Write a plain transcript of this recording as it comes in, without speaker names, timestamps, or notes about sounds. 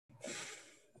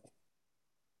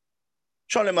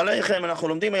שלום עליכם, אנחנו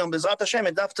לומדים היום בעזרת השם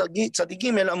את דף צדיק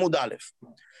ג' עמוד א'.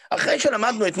 אחרי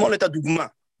שלמדנו אתמול את הדוגמה,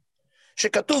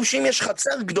 שכתוב שאם יש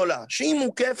חצר גדולה, שהיא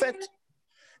מוקפת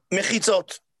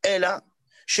מחיצות, אלא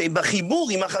שבחיבור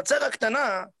עם החצר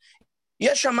הקטנה,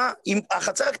 יש שמה,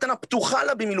 החצר הקטנה פתוחה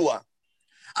לה במילואה.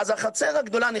 אז החצר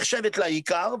הגדולה נחשבת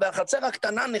לעיקר, והחצר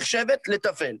הקטנה נחשבת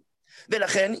לטפל.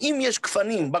 ולכן, אם יש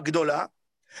כפנים בגדולה,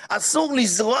 אסור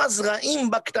לזרוע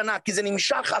זרעים בקטנה, כי זה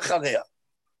נמשך אחריה.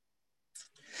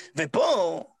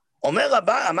 ופה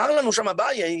אמר לנו שם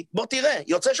אביי, בוא תראה,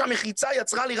 יוצא שהמחיצה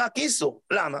יצרה לי רק איסור.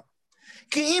 למה?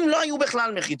 כי אם לא היו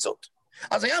בכלל מחיצות,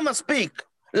 אז היה מספיק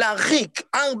להרחיק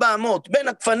 400 בין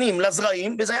הכפנים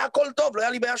לזרעים, וזה היה הכל טוב, לא היה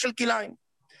לי בעיה של כליים.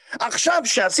 עכשיו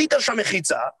שעשית שם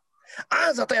מחיצה,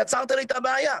 אז אתה יצרת לי את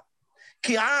הבעיה.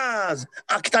 כי אז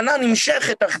הקטנה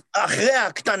נמשכת אחרי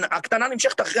הקטנה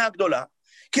נמשכת אחרי הגדולה,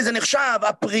 כי זה נחשב,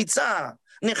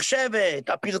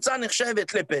 הפרצה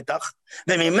נחשבת לפתח,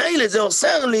 וממילא זה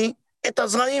אוסר לי את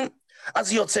הזרעים.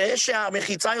 אז יוצא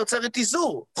שהמחיצה יוצרת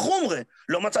איסור, חומרה,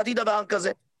 לא מצאתי דבר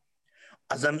כזה.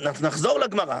 אז נחזור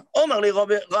לגמרא, אומר לי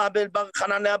רבי בר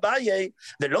חנן לאביי,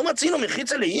 ולא מצינו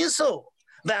מחיצה לאיסור,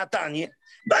 והתניא,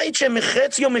 בית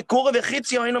שמחציו מקורה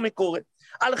וחיציו אינו מקורה.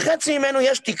 על חצי ממנו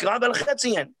יש תקרה ועל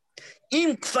חצי אין.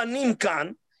 אם כפנים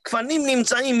כאן, כפנים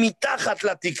נמצאים מתחת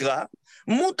לתקרה,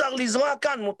 מותר לזרוע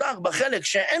כאן, מותר בחלק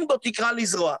שאין בו תקרה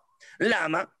לזרוע.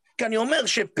 למה? כי אני אומר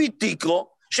שפי תקרו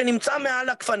שנמצא מעל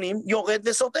הכפנים יורד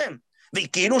וסותם.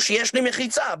 וכאילו שיש לי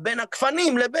מחיצה בין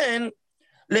הכפנים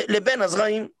לבין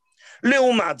הזרעים.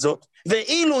 לעומת זאת,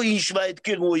 ואילו ישווה את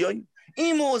קירויוי,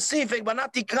 אם הוא הוסיף ובנה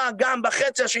תקרה גם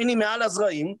בחצי השני מעל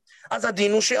הזרעים, אז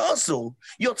הדין הוא שאוסור.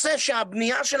 יוצא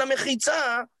שהבנייה של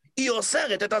המחיצה היא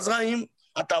אוסרת את הזרעים.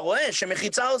 אתה רואה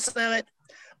שמחיצה אוסרת.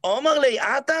 אומר לי,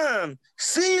 אתם,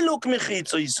 סילוק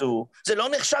מחיצו איסור. זה לא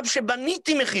נחשב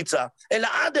שבניתי מחיצה, אלא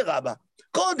אדרבה.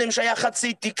 קודם שהיה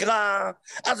חצי תקרה,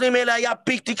 אז ממילא היה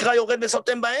פיק תקרה יורד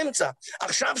וסותם באמצע.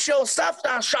 עכשיו שהוספת,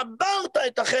 שברת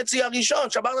את החצי הראשון,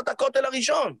 שברת את הכותל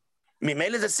הראשון.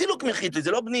 ממילא זה סילוק מחיצה,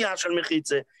 זה לא בנייה של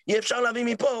מחיצה. אי אפשר להביא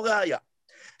מפה ראיה.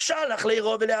 שלח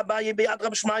לירו ולאביי ביד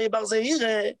רב שמעיה בר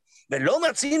זעירא, ולא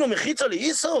מצינו מחיצה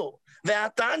לאיסור.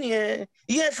 והתניא,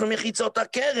 יש במחיצות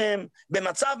הכרם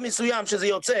במצב מסוים שזה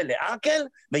יוצא לעקל,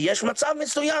 ויש מצב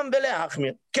מסוים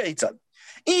ולהחמיר. כיצד?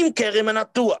 אם כרם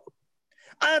הנטוע,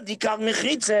 עד עיקר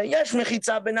מחיצה, יש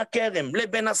מחיצה בין הכרם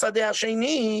לבין השדה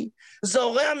השני,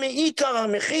 זורע מעיקר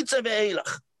המחיצה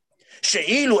ואילך.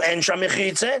 שאילו אין שם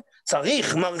מחיצה,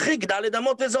 צריך מרחיק ד'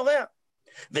 אמות וזורע.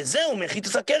 וזהו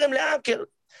מחיצת הכרם לעקל,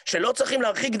 שלא צריכים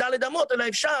להרחיק ד' אמות, אלא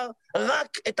אפשר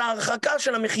רק את ההרחקה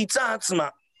של המחיצה עצמה.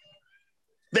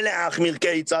 ולהחמיר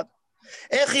כיצד?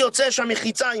 איך יוצא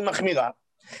שהמחיצה היא מחמירה?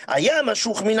 היה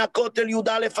משוך מן הכותל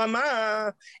י"א אמה,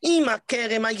 אם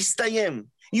הכרם היסתיים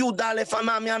י"א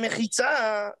אמה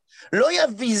מהמחיצה, לא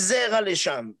יביא זרע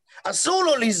לשם. אסור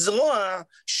לו לזרוע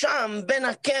שם בין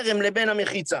הכרם לבין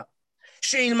המחיצה.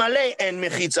 שאלמלא אין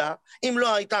מחיצה, אם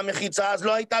לא הייתה מחיצה אז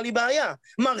לא הייתה לי בעיה.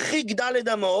 מרחיק ד'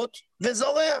 אמות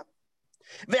וזורע.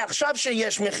 ועכשיו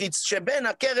שיש מחיצה, שבין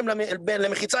הכרם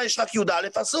למחיצה יש רק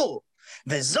י"א אסור.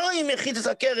 וזוהי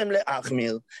מחיצת הכרם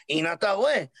להחמיר. הנה אתה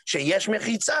רואה שיש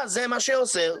מחיצה, זה מה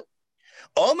שאוסר.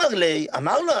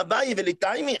 אמר לו אביי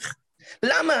ולתיימיך,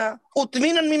 למה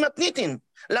ותמינן ממתניתין?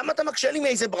 למה אתה מקשה לי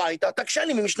מאיזה ברייתא? תקשה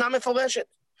לי ממשנה מפורשת.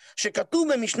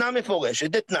 שכתוב במשנה מפורשת,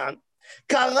 דתנן,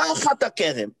 קרחת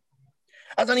הכרם.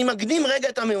 אז אני מקדים רגע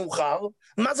את המאוחר,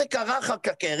 מה זה קרחת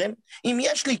הכרם? אם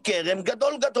יש לי כרם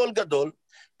גדול גדול גדול,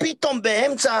 פתאום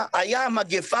באמצע היה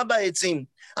מגפה בעצים,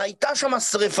 הייתה שם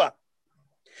שריפה.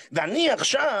 ואני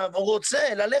עכשיו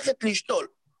רוצה ללכת לשתול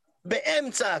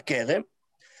באמצע הכרם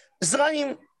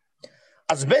זרעים.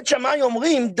 אז בית שמאי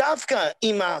אומרים דווקא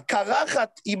אם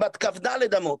הקרחת היא בת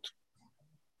כ"ד אמות,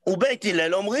 ובית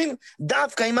הלל אומרים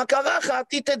דווקא אם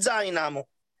הקרחת היא ט"ז אמו.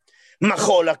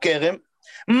 מחול הכרם,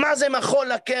 מה זה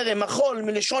מחול הכרם? מחול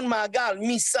מלשון מעגל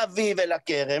מסביב אל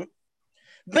הכרם.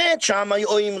 בית שמאי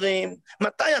אומרים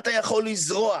מתי אתה יכול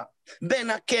לזרוע בין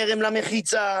הכרם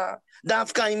למחיצה?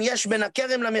 דווקא אם יש בין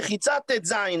הכרם למחיצה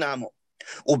ט"ז אמו.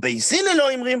 ובית הלל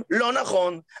אומרים לא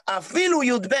נכון, אפילו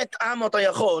י"ב אמו אתה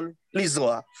יכול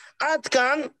לזרוע.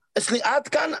 עד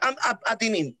כאן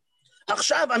הדינים.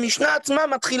 עכשיו המשנה עצמה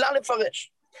מתחילה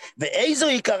לפרש. ואיזו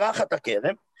היא קרחת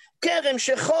הכרם? כרם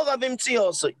שחורה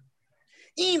במציאוסי.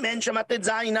 אם אין שם ט"ז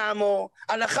אמו,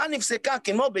 הלכה נפסקה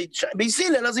כמו בית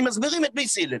הלל, אז הם מסבירים את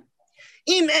בית הלל.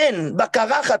 אם אין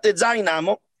בקרחת ט"ז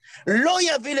אמו,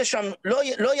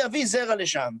 לא יביא זרע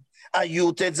לשם.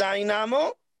 היו ט"ז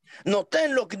אמו,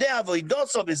 נותן לו כדי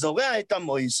אבוידוסו וזורע את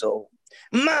המויסו.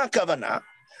 מה הכוונה?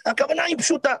 הכוונה היא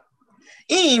פשוטה.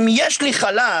 אם יש לי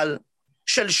חלל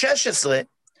של 16,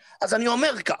 אז אני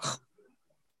אומר כך,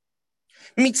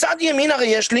 מצד ימין הרי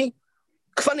יש לי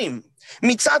כפנים,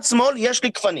 מצד שמאל יש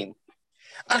לי כפנים.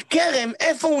 הכרם,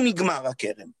 איפה הוא נגמר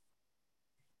הכרם?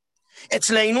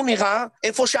 אצלנו נראה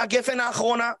איפה שהגפן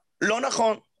האחרונה, לא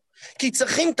נכון. כי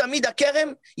צריכים תמיד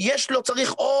הכרם,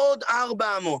 צריך עוד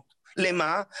 400.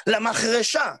 למה?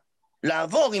 למחרשה.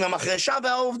 לעבור עם המחרשה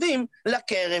והעובדים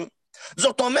לכרם.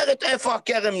 זאת אומרת, איפה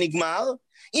הכרם נגמר?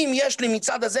 אם יש לי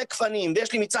מצד הזה כפנים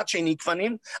ויש לי מצד שני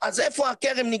כפנים, אז איפה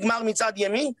הכרם נגמר מצד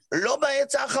ימין? לא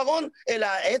בעץ האחרון, אלא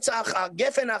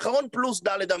הגפן האחרון פלוס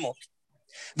ד' אמות.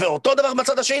 ואותו דבר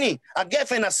בצד השני,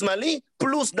 הגפן השמאלי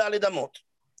פלוס ד' אמות.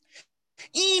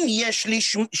 אם יש לי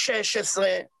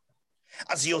 16,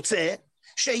 אז יוצא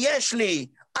שיש לי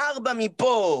 4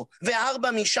 מפה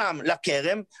ו4 משם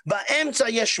לכרם, באמצע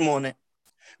יש 8.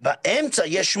 באמצע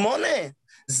יש 8,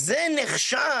 זה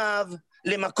נחשב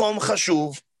למקום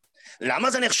חשוב.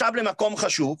 למה זה נחשב למקום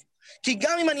חשוב? כי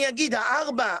גם אם אני אגיד,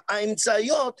 4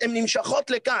 האמצעיות הן נמשכות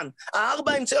לכאן,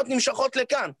 4 האמצעיות נמשכות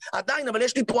לכאן, עדיין, אבל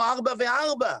יש לי פה 4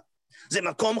 ו4, זה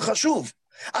מקום חשוב.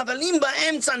 אבל אם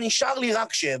באמצע נשאר לי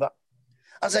רק 7,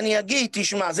 אז אני אגיד,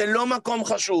 תשמע, זה לא מקום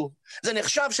חשוב, זה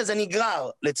נחשב שזה נגרר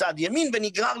לצד ימין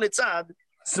ונגרר לצד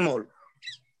שמאל.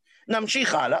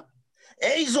 נמשיך הלאה.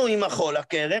 איזו עם החול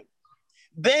הכרם?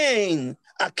 בין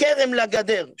הכרם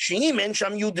לגדר, שאם אין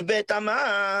שם י"ב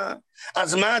אמה,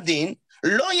 אז מה הדין?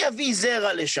 לא יביא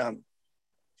זרע לשם.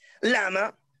 למה?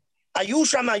 היו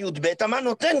שם י"ב אמה,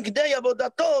 נותן כדי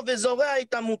עבודתו וזורע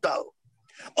את המותר.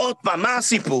 עוד פעם, מה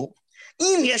הסיפור?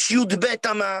 אם יש י"ב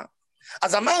אמה,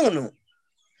 אז אמרנו,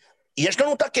 יש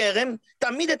לנו את הכרם,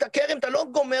 תמיד את הכרם אתה לא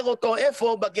גומר אותו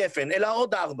איפה בגפן, אלא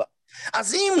עוד 4.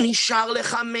 אז אם נשאר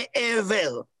לך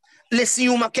מעבר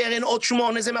לסיום הכרם עוד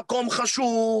 8, זה מקום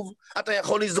חשוב, אתה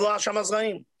יכול לזרוע שם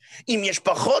זרעים. אם יש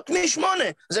פחות מ8,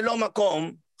 זה לא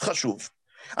מקום חשוב.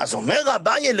 אז אומר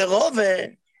אביי לרובה,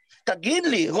 תגיד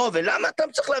לי, רובה, למה אתה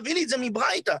צריך להביא לי את זה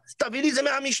מברייתא? תביא לי את זה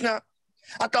מהמשנה.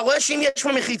 אתה רואה שאם יש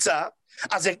מחיצה,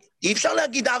 אז אי אפשר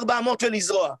להגיד 400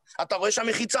 ולזרוע. אתה רואה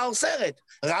שהמחיצה אוסרת.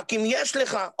 רק אם יש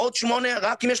לך עוד 8,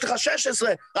 רק אם יש לך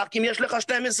 16, רק אם יש לך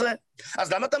 12.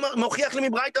 אז למה אתה מוכיח לי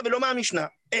מברייתא ולא מהמשנה?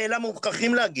 אלא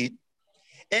מוכרחים להגיד,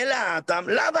 אלא הטעם,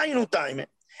 לאו היינו טעם,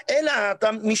 אלא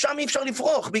הטעם, משם אי אפשר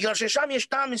לפרוח, בגלל ששם יש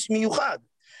טעם מיוחד.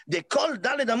 דכל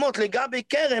ד' אמות לגבי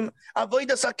כרם,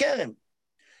 אבוידס הכרם.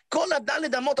 כל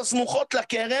הד' אמות הסמוכות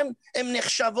לכרם, הן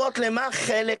נחשבות למה?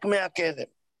 חלק מהכרם.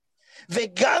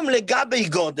 וגם לגבי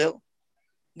גודר,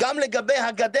 גם לגבי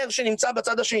הגדר שנמצא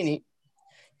בצד השני,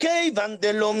 כיוון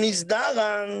דלא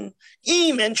מסדרן,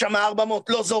 אם אין שם 400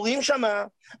 לא זורים שם,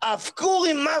 אף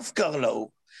קורים מפקר לו,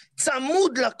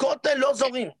 צמוד לכותל לא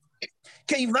זורים.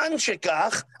 כיוון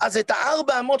שכך, אז את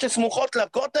 400 שסמוכות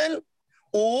לכותל,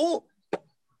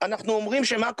 אנחנו אומרים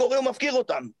שמה קורה הוא מפקיר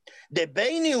אותם.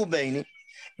 דביני וביני,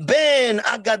 בין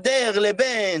הגדר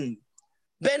לבין,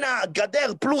 בין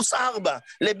הגדר פלוס 4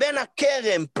 לבין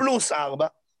הכרם פלוס 4,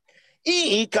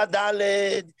 היא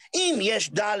כדלת, אם יש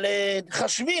דלת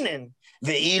חשבינן,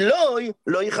 והיא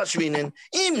לא יחשבינן.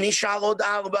 אם נשאר עוד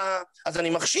 4, אז אני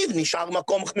מחשיב, נשאר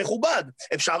מקום מכובד,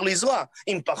 אפשר לזרוע.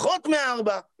 אם פחות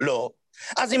מ4, לא.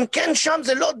 אז אם כן, שם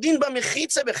זה לא דין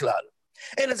במחיצה בכלל,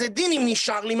 אלא זה דין אם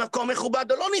נשאר לי מקום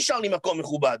מכובד או לא נשאר לי מקום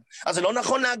מכובד. אז זה לא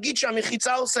נכון להגיד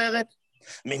שהמחיצה אוסרת.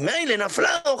 ממילא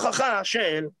נפלה ההוכחה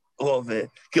של רובה,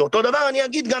 כי אותו דבר אני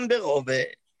אגיד גם ברובה.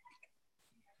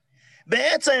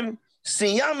 בעצם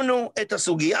סיימנו את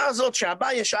הסוגיה הזאת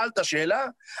שאביי שאל את השאלה,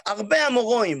 הרבה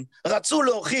המורואים רצו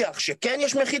להוכיח שכן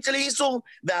יש מחיצה לאיסור,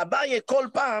 ואביי כל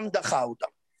פעם דחה אותם.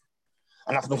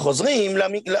 אנחנו חוזרים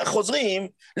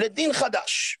לדין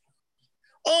חדש.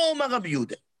 אומר רבי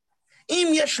יהודה,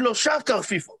 אם יש 3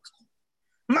 קרפיפות,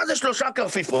 מה זה 3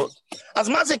 קרפיפות? אז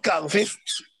מה זה קרפיף?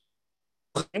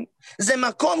 זה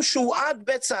מקום שהוא עד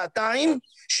בית סעתיים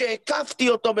שהקפתי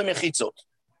אותו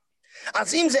במחיצות.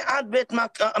 אז אם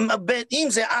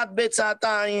זה עד בית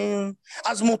סעתיים,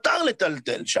 אז מותר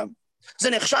לטלטל שם. זה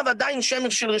נחשב עדיין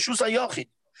שמש של רשוס היוחיד.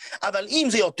 אבל אם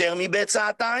זה יותר מבית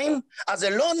סעתיים, אז זה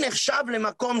לא נחשב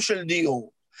למקום של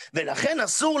דיור. ולכן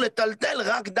אסור לטלטל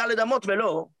רק ד' אמות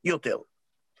ולא יותר.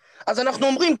 אז אנחנו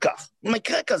אומרים כך,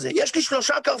 מקרה כזה, יש לי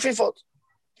 3 קרפיפות.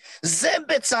 זה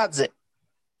בצד זה.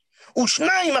 ו2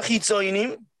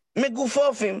 החיצוניים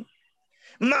מגופופים.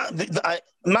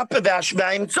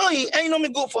 והאמצעי אינו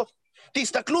מגופוף.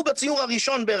 תסתכלו בציור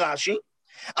הראשון ברש"י,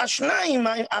 2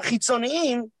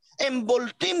 החיצוניים הם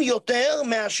בולטים יותר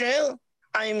מאשר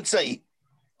האמצעי.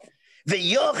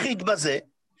 ויוחיד בזה,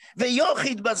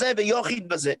 ויוחיד בזה, ויוחיד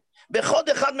בזה. בחוד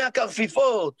אחד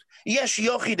מהקרפיפות יש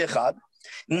יוחיד אחד,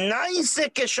 נייסה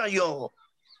כשיור.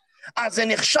 אז זה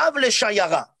נחשב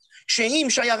לשיירה. שאם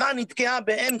שיירה נתקעה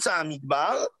באמצע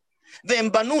המדבר,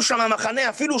 והם בנו שם מחנה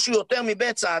אפילו שיותר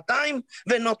מבית שעתיים,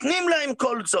 ונותנים להם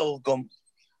כל צורקום.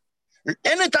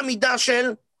 אין את המידה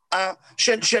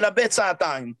של הבית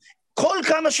שעתיים. כל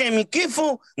כמה שהם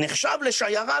הקיפו, נחשב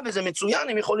לשיירה, וזה מצוין,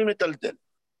 הם יכולים לטלטל.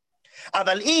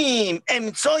 אבל אם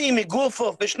אמצעים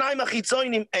מגופוף ושניים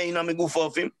החיצונים אינם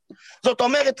מגופופים, זאת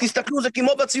אומרת, תסתכלו, זה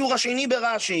כמו בציור השני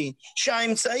ברש"י,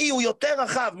 שהאמצעי הוא יותר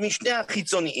רחב משני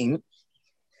החיצוניים,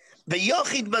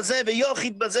 ויוחיד בזה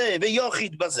ויוחיד בזה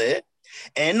ויוחיד בזה,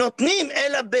 הם נותנים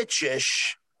אלא בית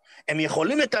שש. הם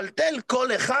יכולים לטלטל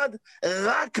כל אחד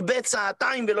רק בית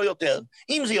שעתיים ולא יותר.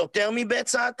 אם זה יותר מבית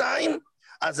שעתיים,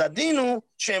 אז הדין הוא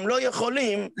שהם לא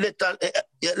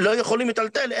יכולים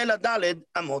לטלטל אלא ד'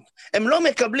 אמות. הם לא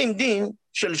מקבלים דין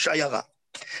של שיירה.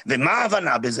 ומה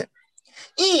ההבנה בזה?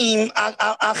 אם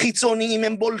החיצוניים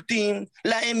הם בולטים,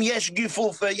 להם יש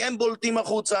גיפופי, הם בולטים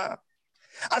החוצה,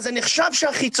 אז זה נחשב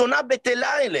שהחיצונה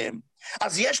בטלה אליהם.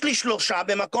 אז יש לי 3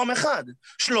 במקום אחד.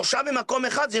 3 במקום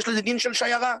אחד, יש לזה דין של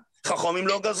שיירה. חכמים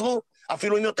לא גזרו,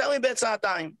 אפילו עם יותר מבית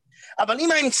שעתיים. אבל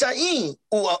אם האמצעי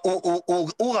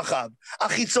הוא רחב,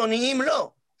 החיצוניים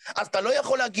לא, אז אתה לא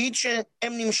יכול להגיד שהם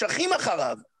נמשכים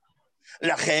אחריו.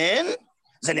 לכן,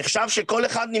 זה נחשב שכל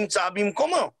אחד נמצא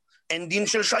במקומו. אין דין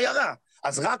של שיירה.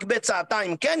 אז רק בית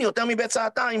שעתיים כן, יותר מבית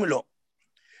שעתיים לא.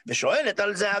 ושואלת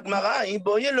על זה הגמרא,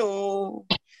 בואי אלו,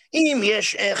 אם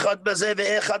יש אחד בזה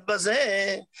ואחד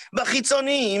בזה,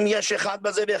 בחיצוניים יש אחד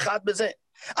בזה ואחד בזה,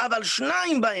 אבל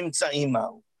 2 באמצעים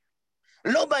מהו?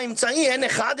 לא באמצעי אין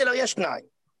אחד אלא יש 2,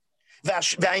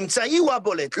 והאמצעי הוא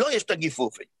הבולט, לא יש את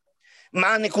הגיפופי.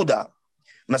 מה הנקודה?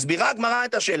 מסבירה הגמרא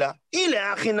את השאלה,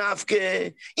 אילה הכי נפקה,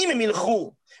 אם הם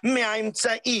ילכו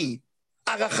מהאמצעי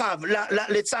הרחב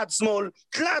לצד שמאל,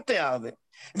 תלת אהבה,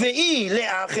 ואי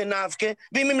לאחי נפקה,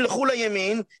 ואם הם ילכו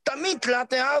לימין, תמיד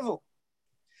תלת אהבו.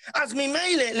 אז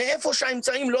ממילא, לאיפה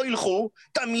שהאמצעים לא ילכו,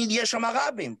 תמיד יש שם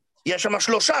רבים. יש שם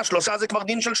 3 זה כבר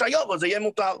דין של שיור, אז זה יהיה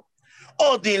מותר.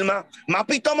 או דילמה, מה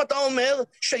פתאום אתה אומר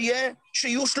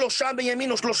שיהיו 3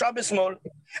 בימין או 3 בשמאל?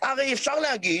 הרי אפשר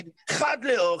להגיד, חד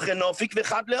לאוכן נופיק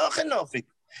וחד לאוכן נופיק.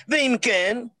 ואם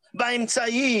כן,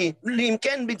 באמצעי, אם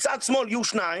כן בצד שמאל יהיו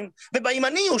 2,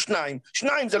 ובימני יהיו 2.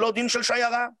 2 זה לא דין של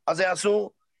שיירה, אז זה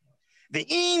אסור.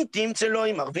 ואם תמצא לא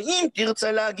ימר, ואם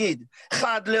תרצה להגיד,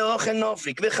 חד לאוכן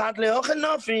נופיק וחד לאוכן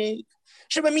נופיק,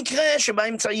 שבמקרה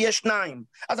שבאמצעי יש 2,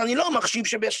 אז אני לא מחשיב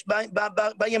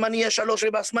שבימני יש 3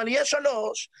 ובשמאלי יש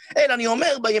 3, אלא אני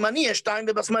אומר בימני יש 2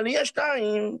 ובשמאלי יש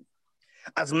 2.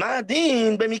 אז מה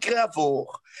הדין במקרה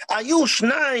הפוך? היו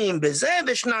 2 בזה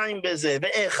ו2 בזה,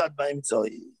 ואחד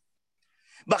באמצעי.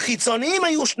 בחיצוניים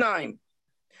היו 2,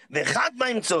 ואחד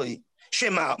באמצעי,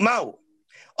 שמהו?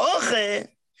 אוכל,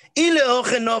 אי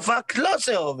לאוכן נופק לא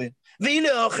סהובה,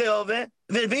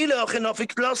 ואי לאוכן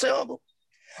נופיק לא סהובה.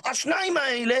 2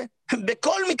 האלה,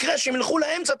 בכל מקרה שהם ילכו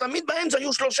לאמצע, תמיד באמצע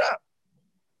היו 3.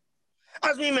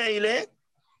 אז ממילא,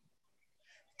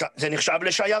 זה נחשב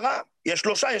לשיירה, יש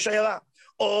 3, יש שיירה.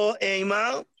 או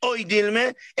אימר, או דילמה,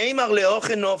 אימר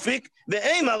לאוכן נופיק,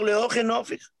 ואימר לאוכן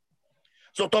נופיק.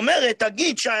 זאת אומרת,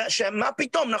 תגיד שמה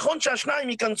פתאום, נכון שהשניים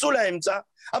ייכנסו לאמצע,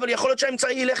 אבל יכול להיות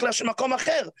שהאמצעי ילך למקום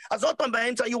אחר, אז עוד פעם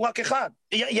באמצע יהיו רק 1,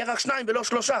 יהיה רק 2 ולא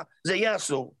 3, זה יהיה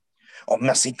אסור.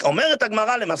 אומרת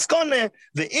הגמרא למסקונה,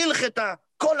 והלכתה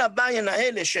כל הבעין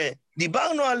האלה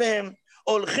שדיברנו עליהם,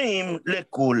 הולכים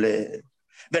לכולה.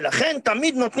 ולכן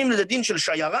תמיד נותנים לזה דין של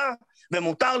שיירה,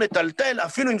 ומותר לטלטל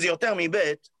אפילו אם זה יותר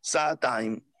מבית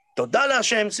שעתיים. תודה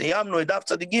להשם, סיימנו את דף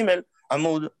צדיק ג'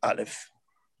 עמוד א'.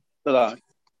 תודה.